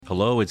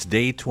Hello, it's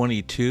day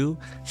 22,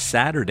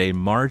 Saturday,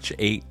 March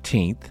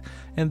 18th,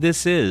 and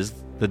this is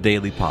the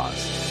Daily Pause.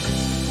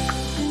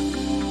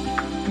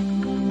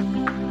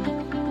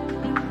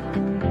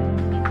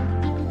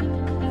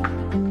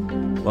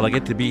 Well, I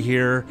get to be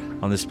here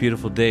on this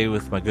beautiful day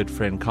with my good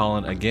friend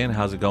Kallin again.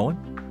 How's it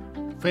going?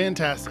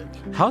 Fantastic.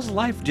 How's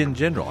life in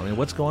general? I mean,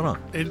 what's going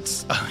on?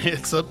 It's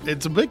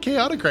a bit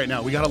chaotic right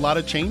now. We got a lot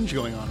of change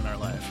going on in our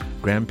life.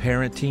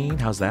 Grandparenting,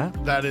 how's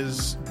that? That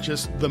is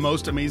just the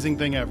most amazing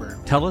thing ever.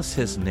 Tell us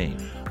his name.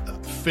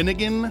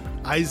 Finnegan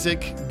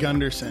Isaac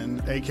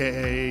Gunderson,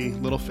 a.k.a.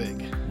 Little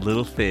Fig.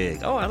 Little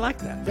Fig. Oh, I like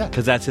that. Yeah.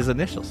 Because that's his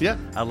initials. Yeah.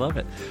 I love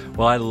it.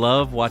 Well, I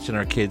love watching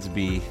our kids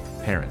be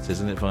parents.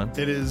 Isn't it fun?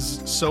 It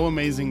is so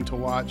amazing to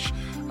watch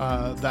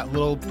that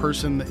little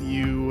person that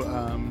you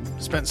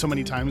spent so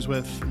many times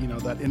with,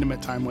 that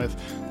intimate time with,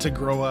 to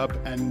grow up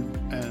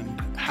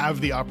and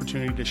have the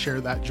opportunity to share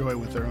that joy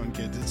with their own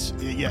kids.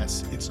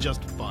 It's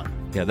just fun.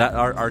 Yeah, that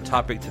our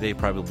topic today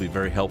probably will be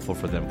very helpful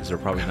for them because they're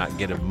probably not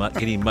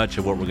getting much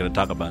of what we're going to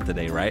talk about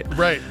today, right?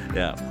 Right.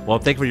 Yeah. Well,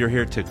 thankfully you're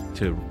here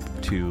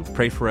to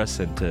pray for us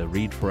and to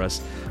read for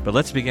us. But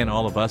let's begin,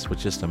 all of us, with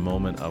just a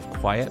moment of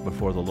quiet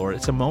before the Lord.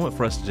 It's a moment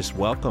for us to just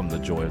welcome the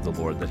joy of the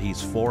Lord, that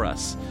He's for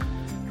us,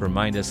 to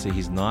remind us that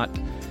He's not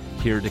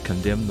here to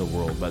condemn the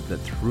world, but that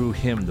through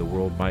Him the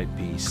world might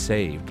be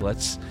saved.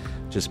 Let's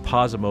just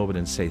pause a moment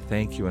and say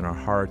thank you in our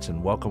hearts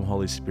and welcome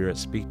Holy Spirit.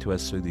 Speak to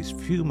us through these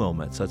few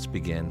moments. Let's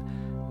begin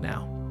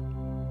now.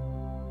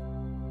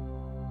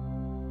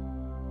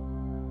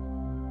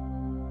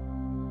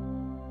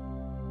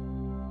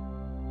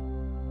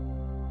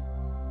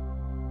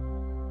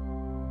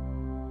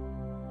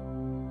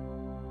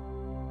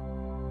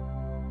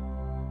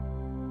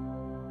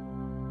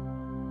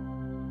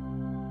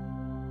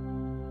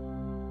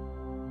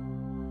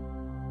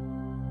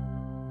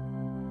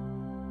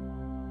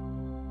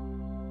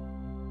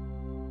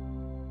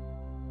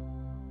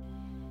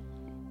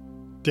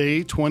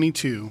 Day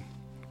 22,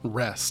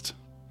 Rest.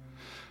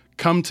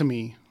 Come to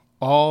me,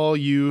 all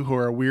you who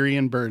are weary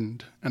and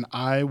burdened, and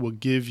I will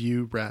give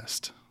you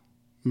rest.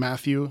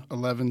 Matthew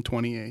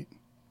 11:28.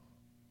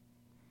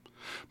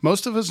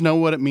 Most of us know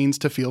what it means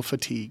to feel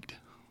fatigued.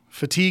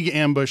 Fatigue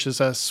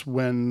ambushes us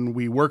when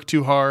we work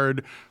too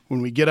hard,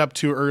 when we get up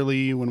too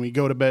early, when we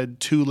go to bed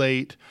too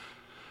late,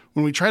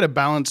 when we try to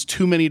balance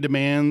too many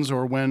demands,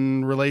 or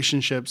when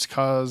relationships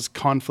cause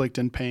conflict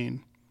and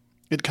pain.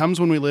 It comes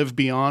when we live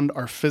beyond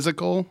our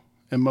physical,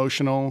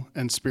 emotional,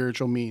 and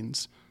spiritual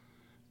means.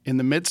 In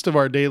the midst of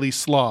our daily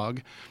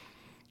slog,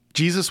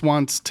 Jesus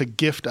wants to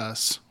gift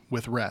us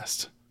with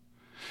rest.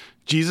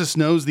 Jesus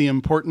knows the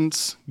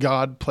importance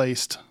God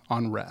placed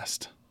on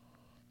rest.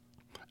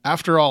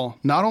 After all,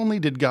 not only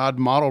did God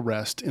model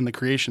rest in the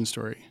creation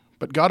story,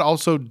 but God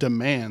also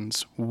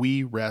demands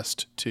we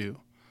rest too.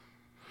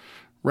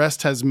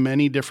 Rest has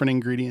many different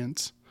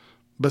ingredients.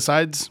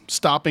 Besides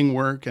stopping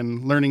work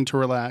and learning to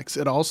relax,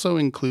 it also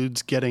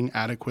includes getting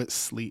adequate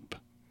sleep.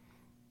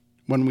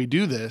 When we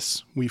do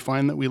this, we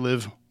find that we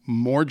live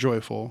more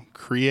joyful,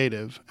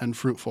 creative, and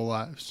fruitful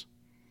lives.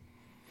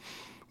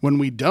 When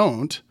we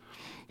don't,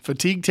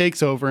 fatigue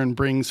takes over and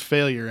brings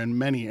failure in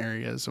many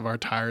areas of our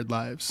tired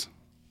lives.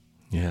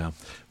 Yeah.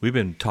 We've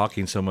been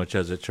talking so much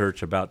as a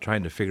church about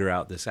trying to figure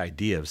out this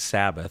idea of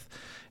Sabbath.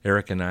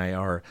 Eric and I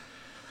are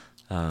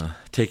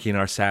taking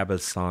our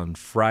Sabbaths on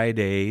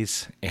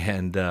Fridays,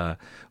 and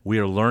we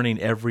are learning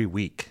every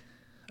week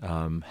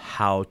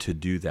how to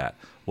do that,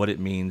 what it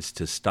means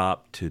to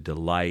stop, to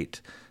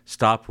delight,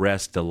 stop,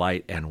 rest,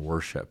 delight, and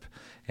worship,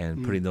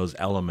 and putting those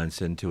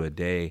elements into a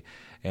day.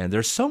 And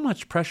there's so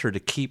much pressure to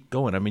keep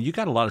going. I mean, you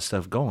got a lot of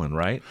stuff going,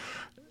 right?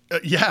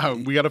 Yeah,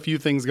 we got a few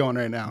things going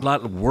right now. A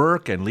lot of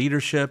work and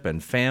leadership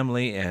and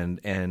family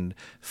and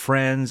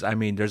friends. I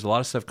mean, there's a lot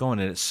of stuff going,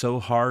 and it's so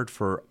hard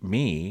for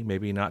me,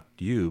 maybe not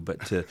you,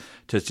 but to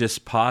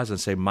just pause and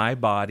say, my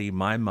body,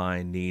 my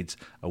mind needs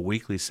a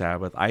weekly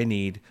Sabbath. I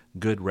need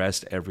good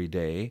rest every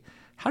day.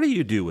 How do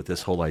you do with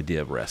this whole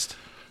idea of rest?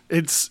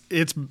 It's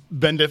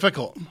been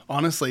difficult,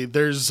 honestly.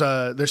 There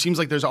seems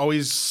like there's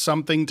always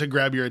something to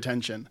grab your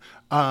attention.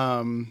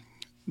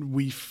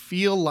 We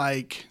feel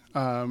like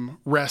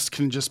rest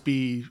can just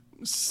be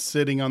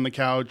sitting on the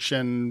couch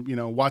and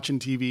watching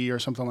TV or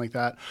something like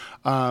that.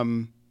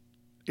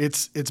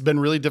 It's been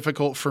really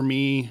difficult for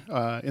me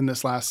in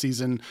this last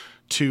season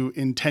to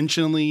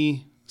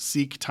intentionally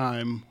seek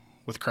time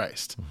with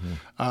Christ.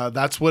 Mm-hmm.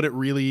 That's what it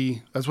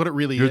really is.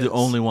 You're the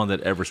only one that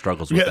ever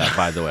struggles with that,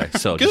 by the way.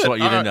 So just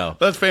want you to know.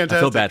 That's fantastic.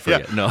 I feel bad for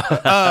you.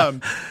 No,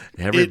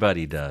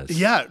 everybody does.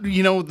 Yeah,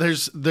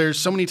 there's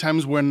so many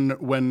times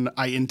when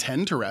I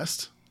intend to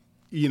rest.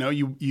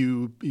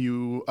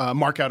 You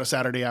mark out a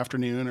Saturday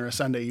afternoon or a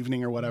Sunday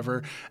evening or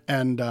whatever,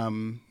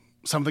 and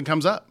something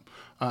comes up.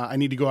 I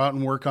need to go out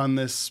and work on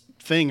this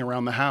thing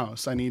around the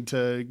house. I need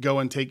to go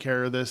and take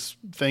care of this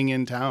thing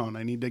in town.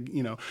 I need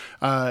to,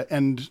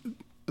 and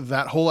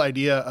that whole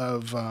idea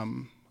of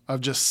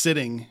just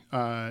sitting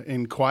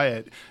in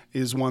quiet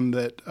is one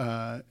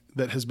that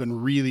has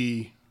been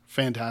really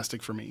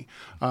fantastic for me.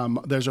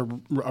 There's a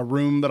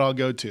room that I'll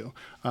go to.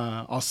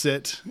 I'll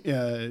sit.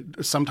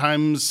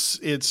 Sometimes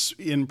it's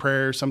in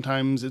prayer.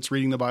 Sometimes it's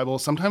reading the Bible.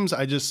 Sometimes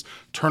I just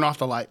turn off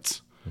the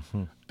lights,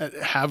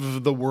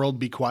 have the world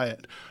be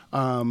quiet.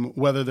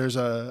 Whether there's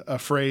a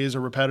phrase, a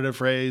repetitive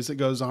phrase that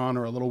goes on,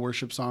 or a little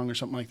worship song or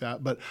something like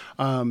that. But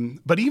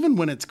even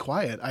when it's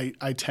quiet,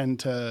 I tend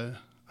to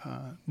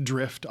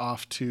drift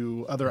off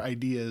to other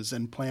ideas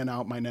and plan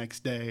out my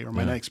next day or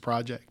my next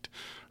project.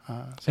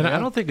 I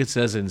don't think it's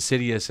as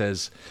insidious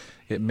as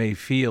it may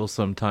feel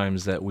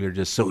sometimes that we're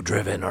just so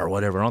driven or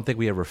whatever. I don't think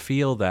we ever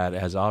feel that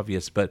as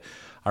obvious, but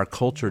our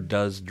culture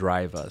does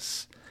drive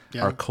us.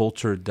 Yeah. Our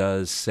culture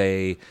does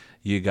say,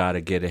 you got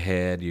to get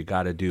ahead, you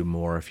got to do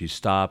more. If you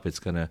stop, it's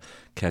going to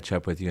catch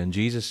up with you. And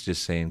Jesus is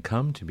just saying,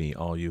 come to me,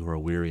 all you who are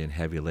weary and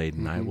heavy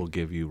laden, I will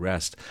give you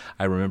rest.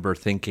 I remember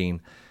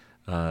thinking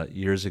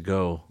years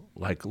ago,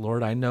 like,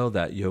 Lord, I know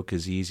that yoke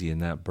is easy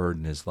and that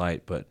burden is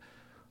light, but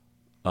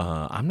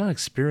I'm not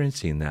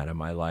experiencing that in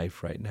my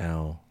life right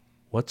now.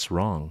 What's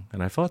wrong?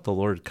 And I felt the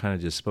Lord kind of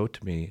just spoke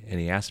to me, and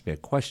he asked me a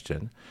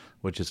question,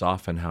 which is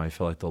often how I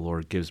feel like the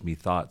Lord gives me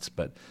thoughts.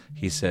 But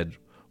he said,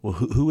 well,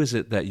 who is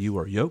it that you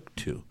are yoked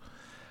to?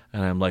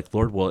 And I'm like,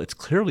 Lord, well, it's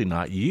clearly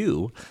not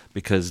you,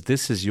 because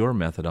this is your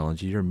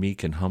methodology. You're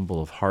meek and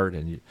humble of heart,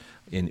 and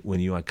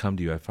when I come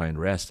to you, I find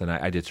rest. And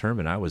I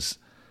determined I was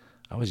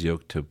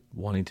yoked to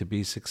wanting to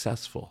be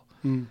successful.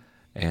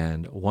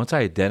 And once I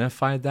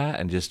identified that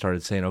and just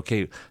started saying,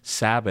 okay,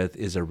 Sabbath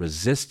is a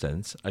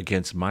resistance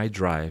against my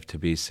drive to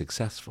be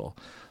successful.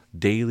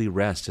 Daily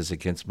rest is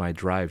against my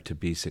drive to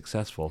be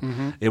successful.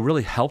 It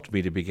really helped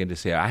me to begin to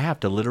say, I have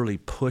to literally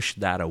push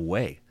that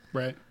away.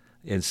 Right.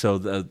 And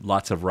so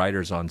lots of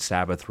writers on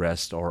Sabbath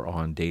rest or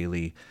on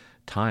daily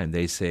time,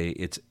 they say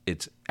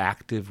it's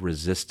active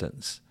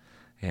resistance.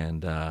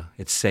 And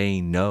it's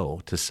saying no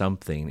to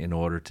something in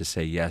order to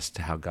say yes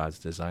to how God's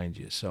designed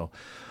you. So,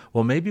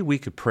 well, maybe we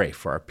could pray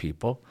for our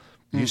people.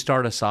 You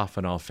start us off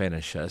and I'll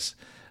finish us.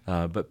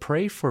 But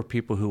pray for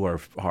people who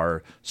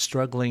are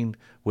struggling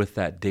with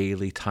that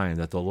daily time,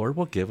 that the Lord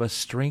will give us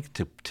strength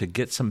to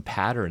get some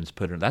patterns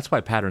put in. That's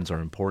why patterns are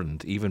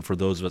important, even for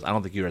those of us. I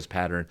don't think you're as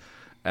patterned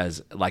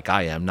as like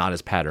I am, not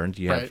as patterned.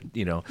 You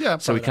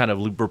have, so we kind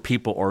of we're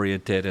people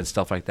oriented and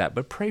stuff like that.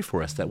 But pray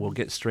for us that we'll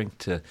get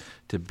strength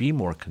to be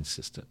more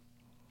consistent.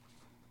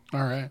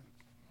 All right.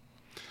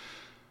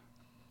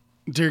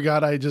 Dear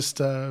God, I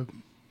just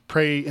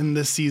pray in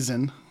this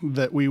season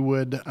that we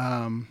would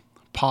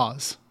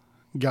pause,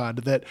 God,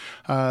 that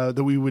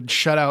we would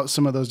shut out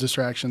some of those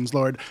distractions.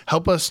 Lord,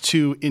 help us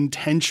to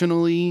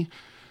intentionally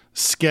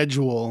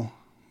schedule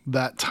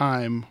that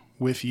time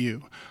with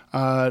you,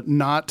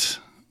 not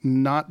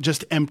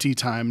just empty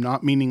time,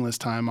 not meaningless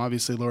time.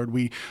 Obviously, Lord,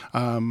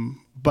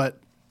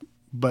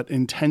 but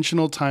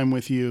intentional time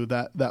with you,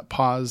 that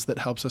pause that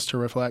helps us to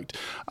reflect.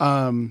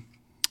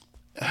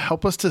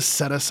 Help us to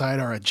set aside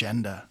our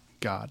agenda,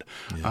 God,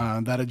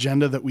 that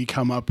agenda that we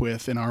come up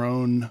with in our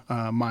own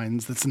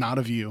minds that's not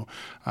of you.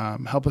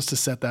 Help us to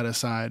set that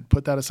aside,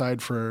 put that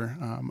aside for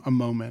a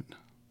moment.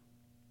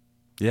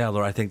 Yeah,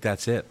 Lord, I think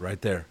that's it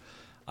right there.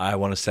 I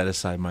want to set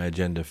aside my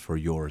agenda for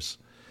yours.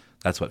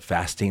 That's what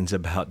fasting's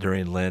about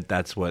during Lent.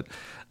 That's what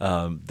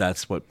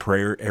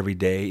prayer every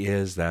day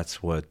is.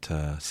 That's what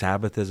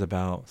Sabbath is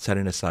about,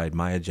 setting aside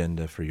my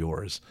agenda for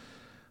yours.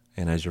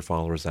 And as your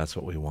followers, that's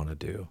what we want to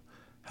do.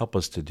 Help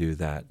us to do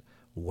that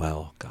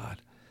well,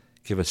 God.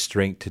 Give us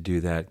strength to do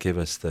that. Give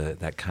us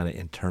that kind of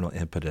internal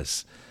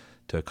impetus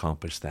to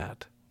accomplish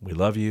that. We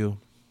love you.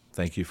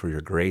 Thank you for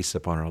your grace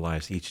upon our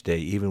lives each day,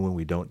 even when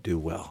we don't do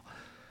well.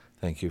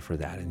 Thank you for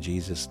that. In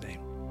Jesus'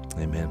 name,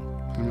 amen.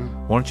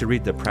 Why don't you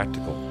read the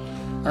practical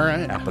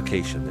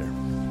application there?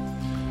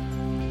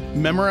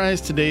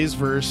 Memorize today's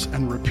verse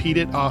and repeat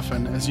it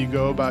often as you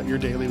go about your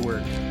daily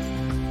work.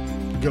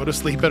 Go to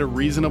sleep at a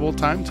reasonable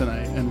time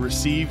tonight and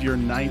receive your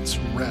night's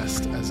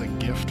rest as a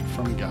gift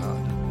from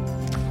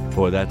God.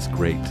 Boy, that's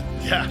great.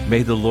 Yeah.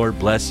 May the Lord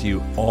bless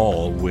you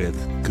all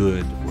with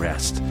good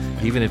rest,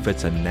 even if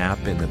it's a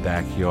nap in the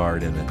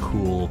backyard in the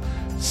cool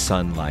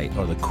sunlight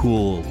or the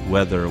cool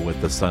weather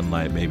with the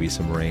sunlight, maybe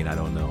some rain, I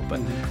don't know.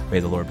 But may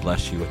the Lord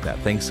bless you with that.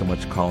 Thanks so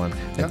much, Kallin.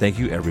 And thank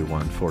you,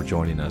 everyone, for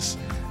joining us.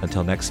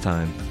 Until next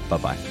time,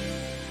 bye-bye.